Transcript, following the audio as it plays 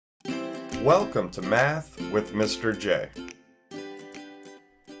Welcome to Math with Mr. J.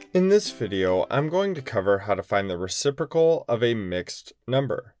 In this video, I'm going to cover how to find the reciprocal of a mixed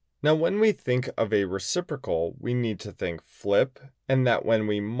number. Now, when we think of a reciprocal, we need to think flip, and that when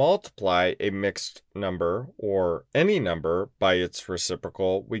we multiply a mixed number, or any number, by its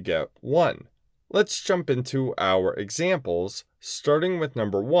reciprocal, we get 1. Let's jump into our examples, starting with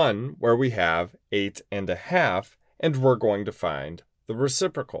number 1, where we have 8½ and we're going to find the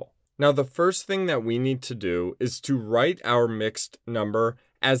reciprocal. Now, the first thing that we need to do is to write our mixed number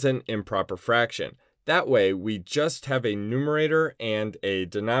as an improper fraction. That way, we just have a numerator and a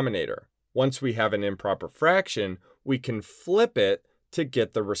denominator. Once we have an improper fraction, we can flip it to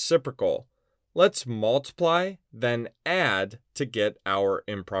get the reciprocal. Let's multiply, then add to get our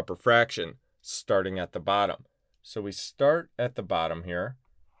improper fraction, starting at the bottom. So we start at the bottom here.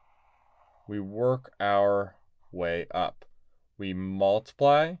 We work our way up. We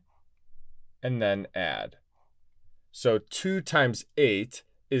multiply and then add. So 2 times 8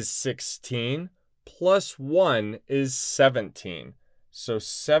 is 16, plus 1 is 17. So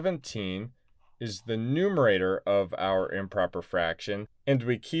 17 is the numerator of our improper fraction, and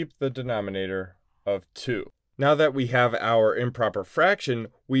we keep the denominator of 2. Now that we have our improper fraction,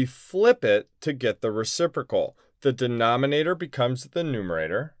 we flip it to get the reciprocal. The denominator becomes the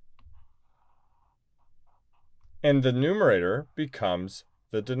numerator, and the numerator becomes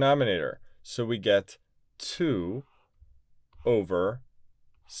the denominator. So we get 2 over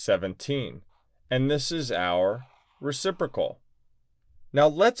 17. And this is our reciprocal. Now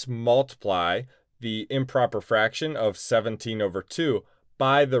let's multiply the improper fraction of 17 over 2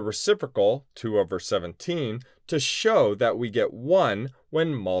 by the reciprocal, 2 over 17, to show that we get 1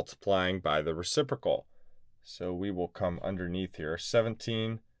 when multiplying by the reciprocal. So we will come underneath here,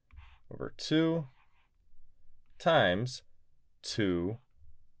 17 over 2 times 2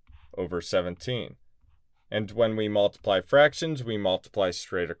 over 17. And when we multiply fractions, we multiply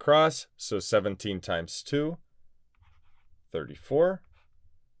straight across. So 17 times 2, 34.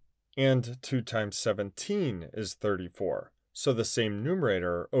 And 2 times 17 is 34. So the same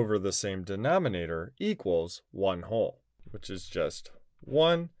numerator over the same denominator equals 1 whole, which is just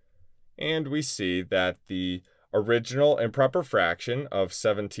 1. And we see that the original improper fraction of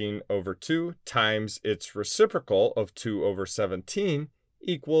 17 over 2 times its reciprocal of 2 over 17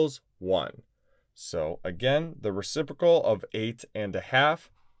 equals 1. So again, the reciprocal of 8½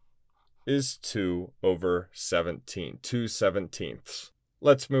 is 2 over 17, 2/17.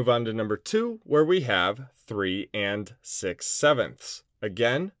 Let's move on to number 2, where we have 3 6/7.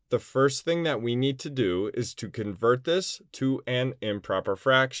 Again, the first thing that we need to do is to convert this to an improper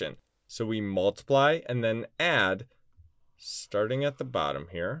fraction. So we multiply and then add, starting at the bottom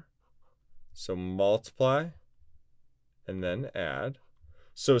here. So multiply and then add.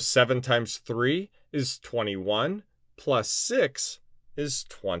 So 7 times 3 is 21, plus 6 is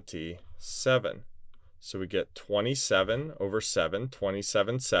 27. So we get 27 over 7,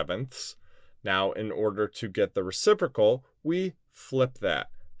 27/7. Now, in order to get the reciprocal, we flip that.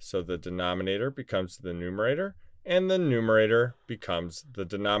 So the denominator becomes the numerator, and the numerator becomes the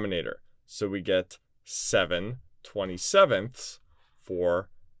denominator. So we get 7/27 for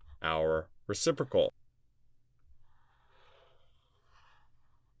our reciprocal.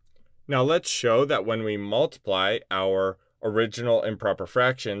 Now let's show that when we multiply our original improper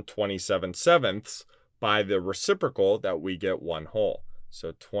fraction, 27/7, by the reciprocal, that we get 1 whole.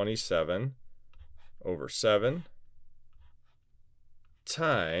 So 27 over 7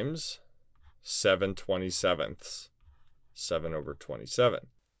 times 7/27, 7 over 27.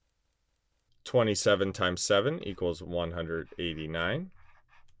 27 times 7 equals 189.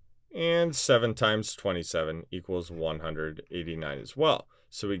 And 7 times 27 equals 189 as well.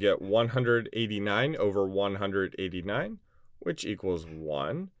 So we get 189 over 189, which equals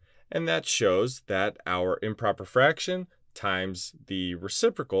 1. And that shows that our improper fraction times the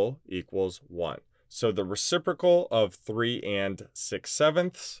reciprocal equals 1. So the reciprocal of 3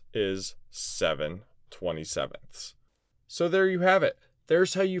 6/7 is 7/27. So there you have it.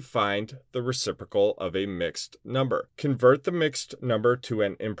 There's how you find the reciprocal of a mixed number. Convert the mixed number to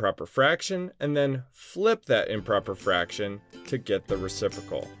an improper fraction, and then flip that improper fraction to get the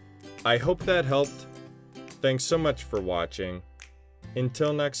reciprocal. I hope that helped. Thanks so much for watching.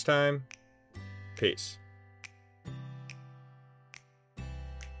 Until next time, peace.